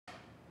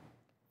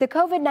The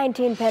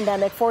COVID-19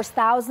 pandemic forced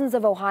thousands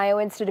of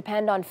Ohioans to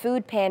depend on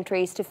food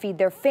pantries to feed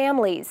their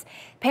families.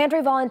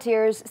 Pantry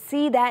volunteers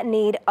see that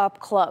need up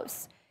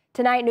close.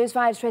 Tonight, News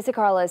 5's Tracy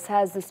Carlos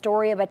has the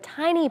story of a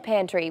tiny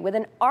pantry with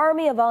an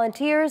army of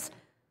volunteers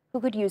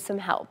who could use some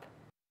help.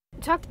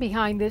 Tucked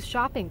behind this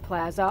shopping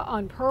plaza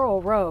on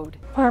Pearl Road,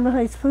 Parma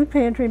Heights Food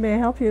Pantry, may I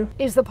help you?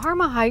 Is the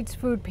Parma Heights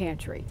Food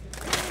Pantry.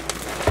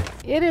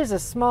 It is a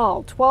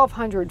small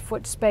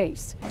 1,200-foot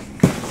space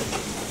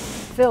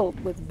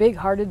filled with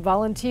big-hearted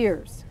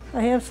volunteers.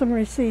 I have some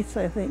receipts,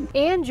 I think.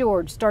 Ann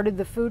George started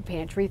the food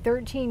pantry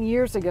 13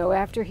 years ago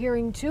after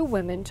hearing two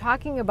women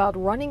talking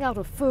about running out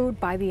of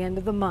food by the end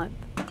of the month.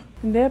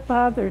 And that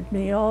bothered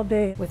me all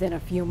day. Within a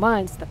few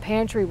months, the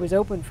pantry was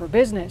open for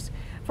business.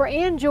 For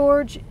Ann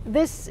George,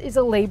 this is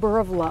a labor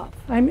of love.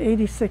 I'm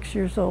 86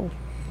 years old,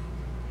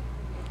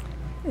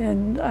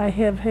 and I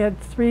have had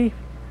 3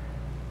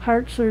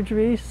 heart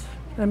surgeries.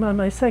 I'm on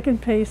my 2nd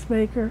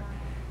pacemaker,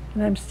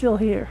 and I'm still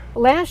here.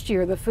 Last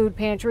year, the food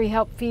pantry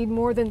helped feed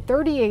more than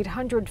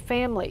 3,800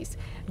 families.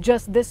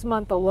 Just this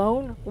month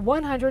alone,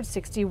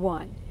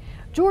 161.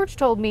 George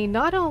told me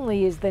not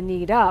only is the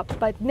need up,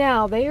 but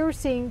now they are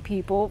seeing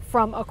people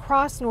from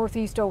across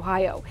Northeast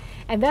Ohio,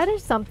 and that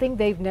is something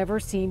they've never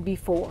seen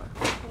before.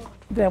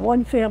 That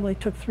one family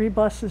took 3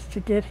 buses to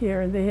get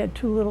here, and they had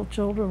 2 little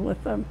children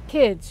with them.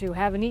 Kids who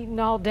haven't eaten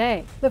all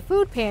day. The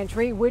food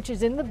pantry, which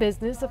is in the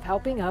business of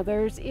helping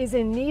others, is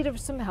in need of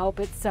some help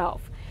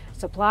itself.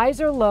 Supplies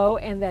are low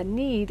and the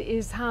need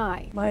is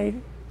high. My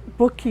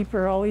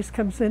bookkeeper always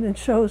comes in and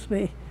shows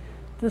me,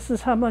 this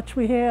is how much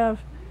we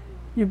have.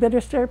 You better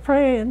start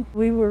praying.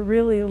 We were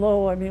really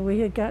low. I mean,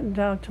 we had gotten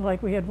down to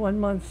like we had 1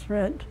 month's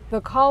rent.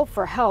 The call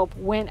for help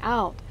went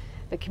out.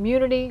 The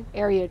community,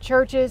 area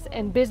churches,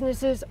 and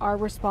businesses are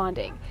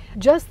responding.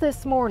 Just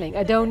this morning,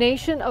 a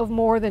donation of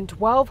more than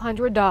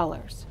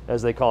 $1,200.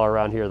 As they call her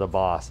around here, the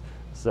boss.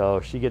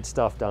 So she gets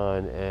stuff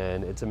done,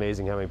 and it's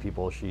amazing how many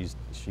people she's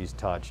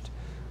touched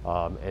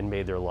and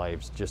made their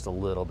lives just a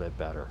little bit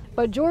better.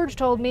 But George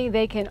told me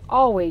they can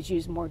always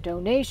use more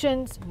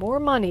donations, more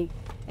money,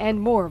 and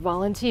more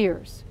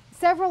volunteers.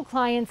 Several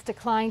clients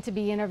declined to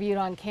be interviewed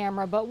on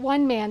camera, but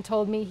one man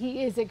told me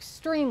he is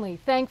extremely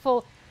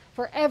thankful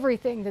for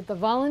everything that the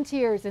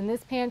volunteers in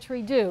this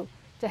pantry do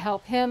to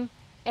help him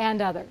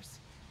and others.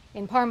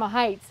 In Parma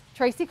Heights,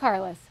 Tracy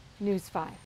Carlos, News 5.